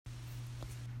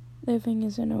Living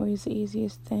isn't always the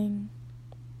easiest thing.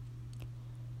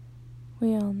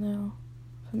 We all know,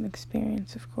 from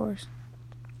experience, of course.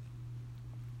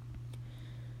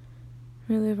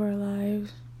 We live our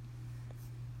lives,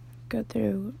 go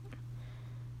through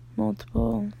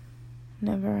multiple,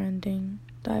 never-ending,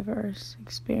 diverse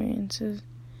experiences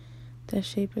that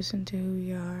shape us into who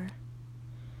we are,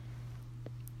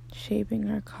 shaping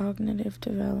our cognitive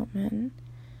development,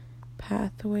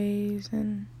 pathways,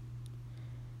 and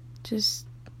just,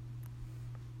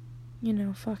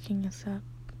 fucking us up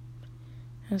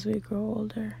as we grow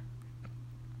older.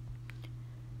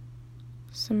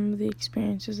 Some of the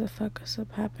experiences that fuck us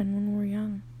up happen when we're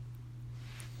young.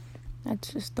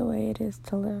 That's just the way it is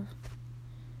to live.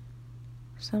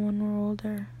 Some when we're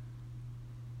older.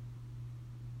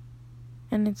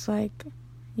 And it's like,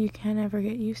 you can't ever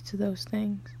get used to those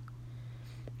things.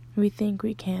 We think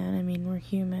we can. I mean, we're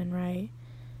human, right?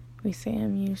 We say,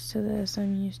 I'm used to this,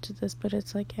 but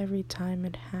it's like every time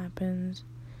it happens,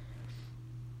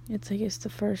 it's like it's the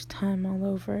first time all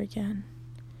over again.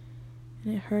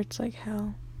 And it hurts like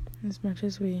hell, as much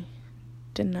as we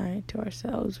deny it to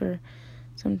ourselves, or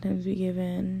sometimes we give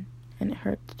in, and it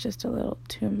hurts just a little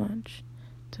too much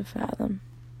to fathom.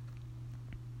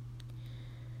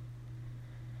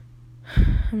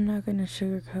 I'm not going to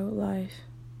sugarcoat life.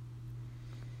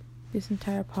 This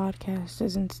entire podcast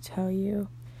isn't to tell you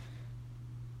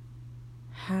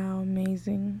how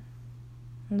amazing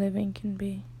living can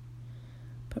be,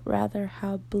 but rather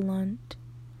how blunt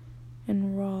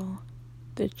and raw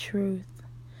the truth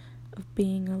of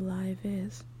being alive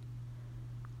is.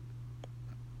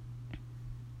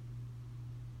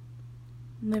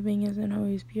 Living isn't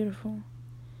always beautiful.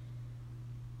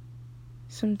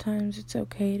 Sometimes it's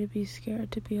okay to be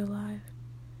scared to be alive.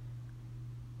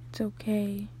 It's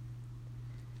okay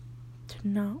to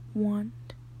not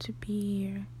want to be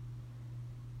here.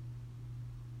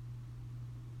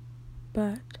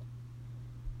 But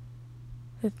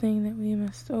the thing that we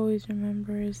must always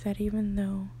remember is that even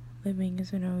though living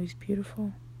isn't always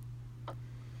beautiful,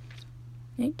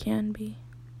 it can be.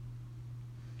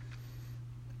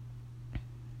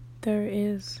 There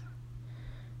is,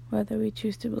 whether we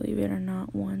choose to believe it or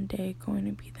not, one day going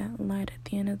to be that light at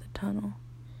the end of the tunnel.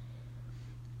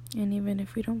 And even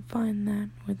if we don't find that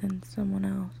within someone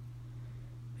else,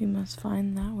 we must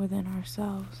find that within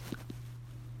ourselves.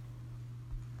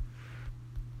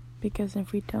 Because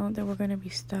if we don't, then we're going to be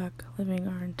stuck living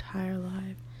our entire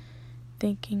life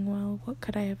thinking, well, what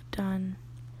could I have done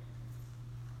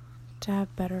to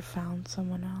have better found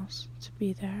someone else to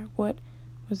be there? What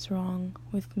was wrong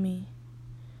with me?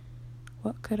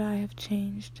 What could I have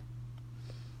changed?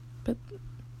 But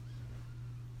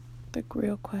the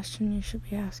real question you should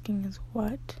be asking is,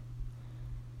 what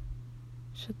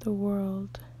should the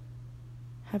world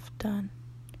have done?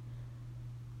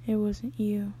 It wasn't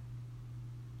you.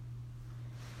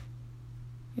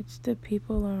 It's the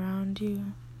people around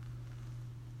you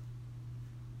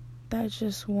that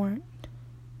just weren't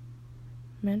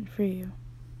meant for you.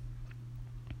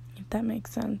 If that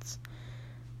makes sense.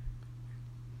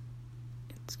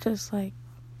 It's just like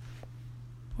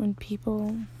when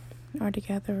people are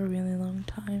together a really long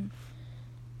time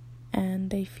and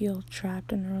they feel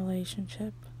trapped in a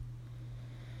relationship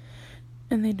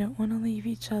and they don't want to leave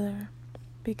each other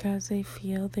because they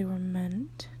feel they were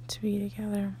meant to be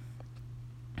together,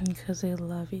 because they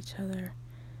love each other.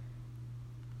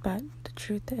 But the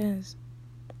truth is,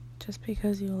 just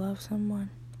because you love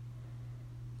someone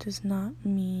does not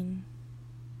mean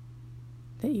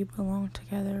that you belong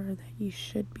together or that you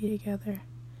should be together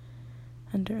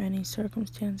under any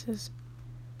circumstances.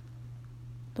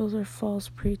 Those are false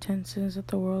pretenses that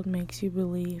the world makes you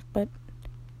believe, but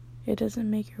it doesn't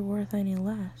make your worth any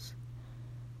less.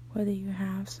 Whether you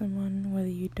have someone, whether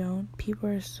you don't, people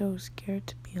are so scared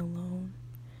to be alone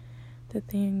that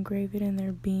they engrave it in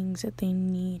their beings that they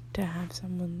need to have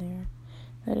someone there,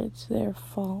 that it's their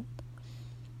fault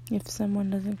if someone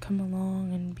doesn't come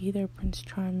along and be their Prince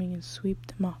Charming and sweep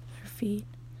them off their feet.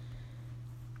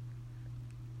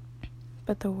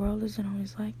 But the world isn't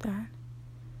always like that.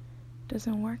 It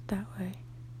doesn't work that way.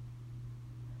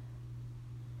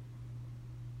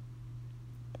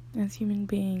 As human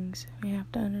beings, we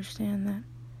have to understand that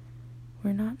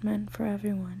we're not meant for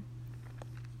everyone.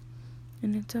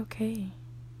 And it's okay.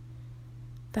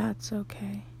 That's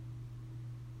okay.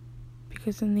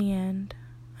 Because in the end,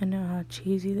 I know how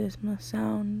cheesy this must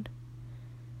sound,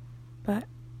 but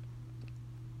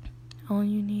all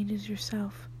you need is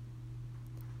yourself.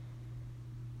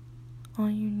 All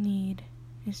you need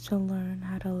is to learn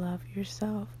how to love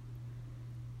yourself.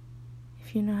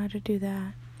 If you know how to do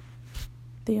that,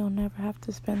 that you'll never have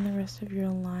to spend the rest of your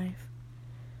life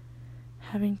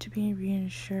having to be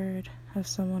reassured of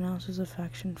someone else's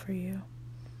affection for you.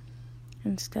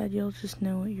 Instead, you'll just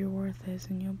know what your worth is,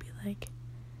 and you'll be like,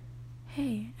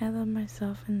 hey, I love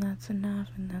myself, and that's enough,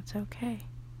 and that's okay.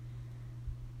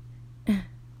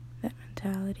 That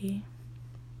mentality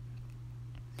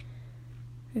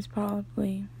is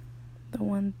probably the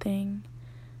one thing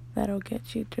that'll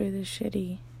get you through the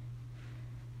shitty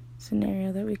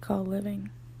scenario that we call living,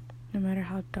 no matter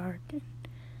how dark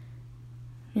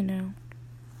and,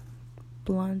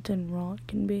 blunt and raw it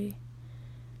can be.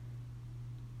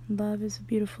 Love is a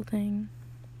beautiful thing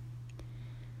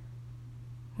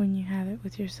when you have it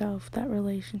with yourself, that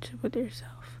relationship with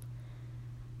yourself.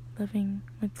 Living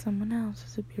with someone else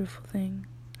is a beautiful thing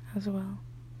as well.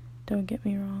 Don't get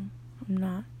me wrong. I'm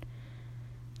not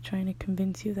trying to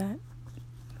convince you that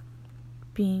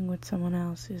being with someone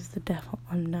else is the devil.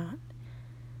 I'm not.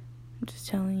 I'm just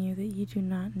telling you that you do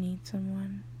not need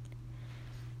someone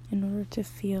in order to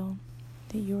feel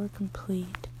that you're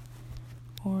complete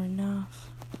or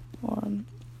enough or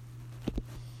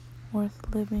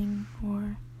worth living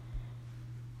or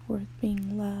worth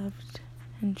being loved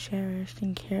and cherished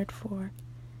and cared for.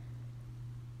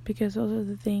 Because those are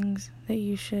the things that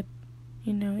you should,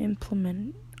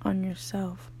 implement on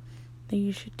yourself, that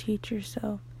you should teach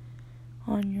yourself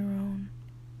on your own.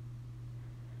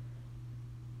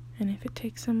 And if it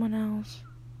takes someone else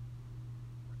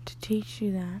to teach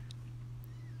you that,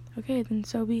 okay, then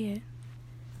so be it.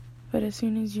 But as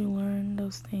soon as you learn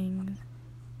those things,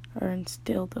 or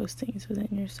instill those things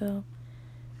within yourself,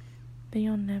 then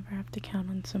you'll never have to count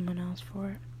on someone else for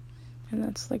it. And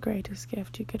that's the greatest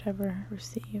gift you could ever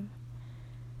receive.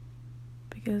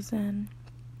 Because then,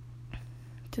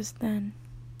 just then,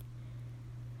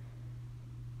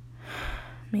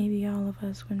 maybe all of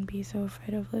us wouldn't be so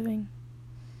afraid of living.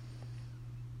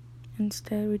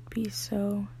 Instead, we'd be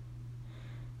so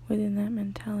within that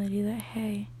mentality that,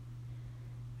 hey,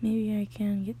 maybe I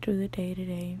can get through the day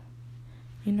today.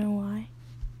 You know why?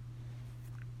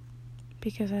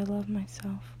 Because I love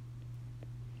myself.